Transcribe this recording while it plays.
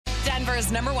Denver's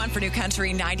 #1 for New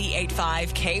Country,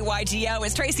 98.5 KYGO.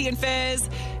 It's Tracy and Fizz.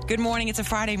 Good morning. It's a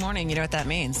Friday morning. You know what that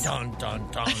means. Dun, dun,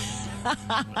 dun.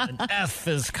 An F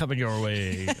is coming your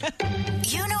way.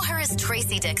 You know her as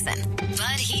Tracy Dixon,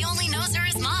 but he only knows her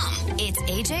as Mom. It's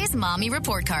AJ's Mommy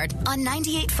Report Card on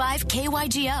 98.5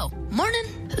 KYGO.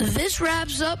 Morning. This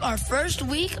wraps up our first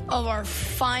week of our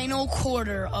final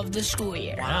quarter of the school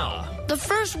year. Wow. The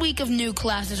first week of new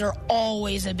classes are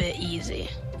always a bit easy.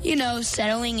 You know,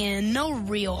 settling in, no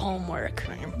real homework.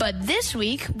 But this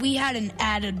week, we had an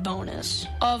added bonus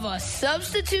of a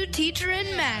substitute teacher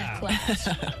in math class.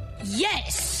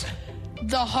 Yes!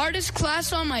 The hardest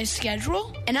class on my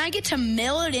schedule, and I get to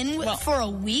mail it in for a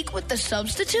week with the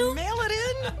substitute? Mail it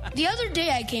in? The other day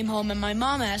I came home and my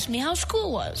mom asked me how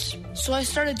school was. So I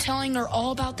started telling her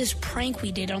all about this prank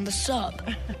we did on the sub.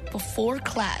 Before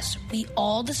class, we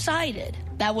all decided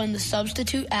that when the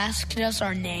substitute asked us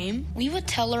our name, we would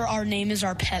tell her our name is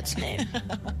our pet's name.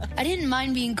 I didn't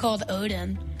mind being called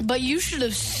Odin, but you should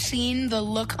have seen the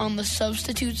look on the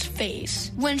substitute's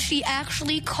face when she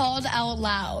actually called out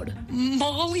loud,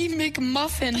 Molly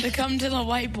McMuffin, to come to the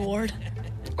whiteboard.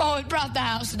 Oh, it brought the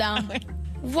house down.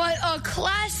 What a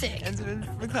classic. It's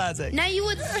a classic. Now you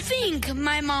would think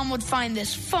my mom would find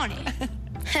this funny.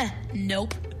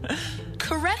 Nope.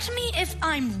 Correct me if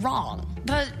I'm wrong,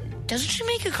 but doesn't she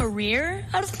make a career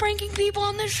out of pranking people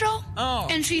on this show? Oh.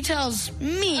 And she tells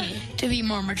me to be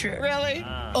more mature. Really?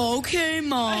 Okay,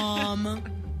 Mom.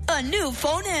 A new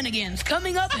Phonanigans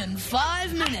coming up in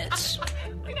 5 minutes.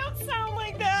 You don't sound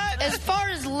like that. As far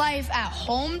as life at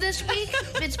home this week,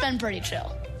 it's been pretty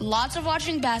chill. Lots of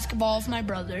watching basketball with my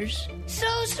brothers. So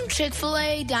some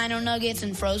Chick-fil-A, Dino Nuggets,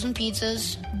 and frozen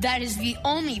pizzas. That is the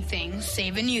only thing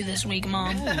saving you this week,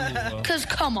 Mom. Because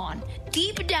come on,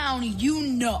 deep down you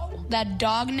know that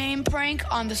dog name prank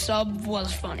on the sub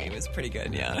was funny. It was pretty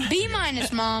good, yeah. B-,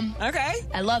 Mom. Okay.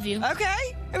 I love you.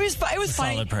 Okay. It was funny.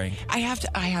 Solid prank. I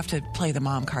have to play the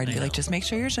mom card and be like, just make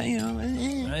sure you're,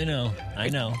 I know.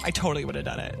 I totally would have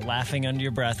done it. Laughing under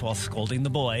your breath while scolding the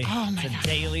boy. Oh, my It's a God.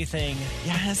 daily thing.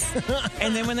 Yes.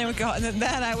 And then when they would go, and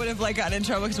then I would have gotten in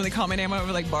trouble because when they called my name, I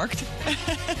would have barked.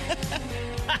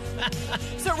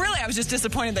 So really, I was just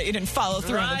disappointed that you didn't follow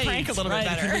through on the prank a little bit It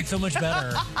could better. be so much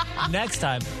better. Next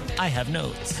time, I have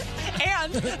notes.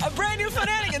 And a brand new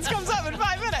Phonanigans comes up in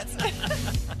 5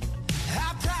 minutes.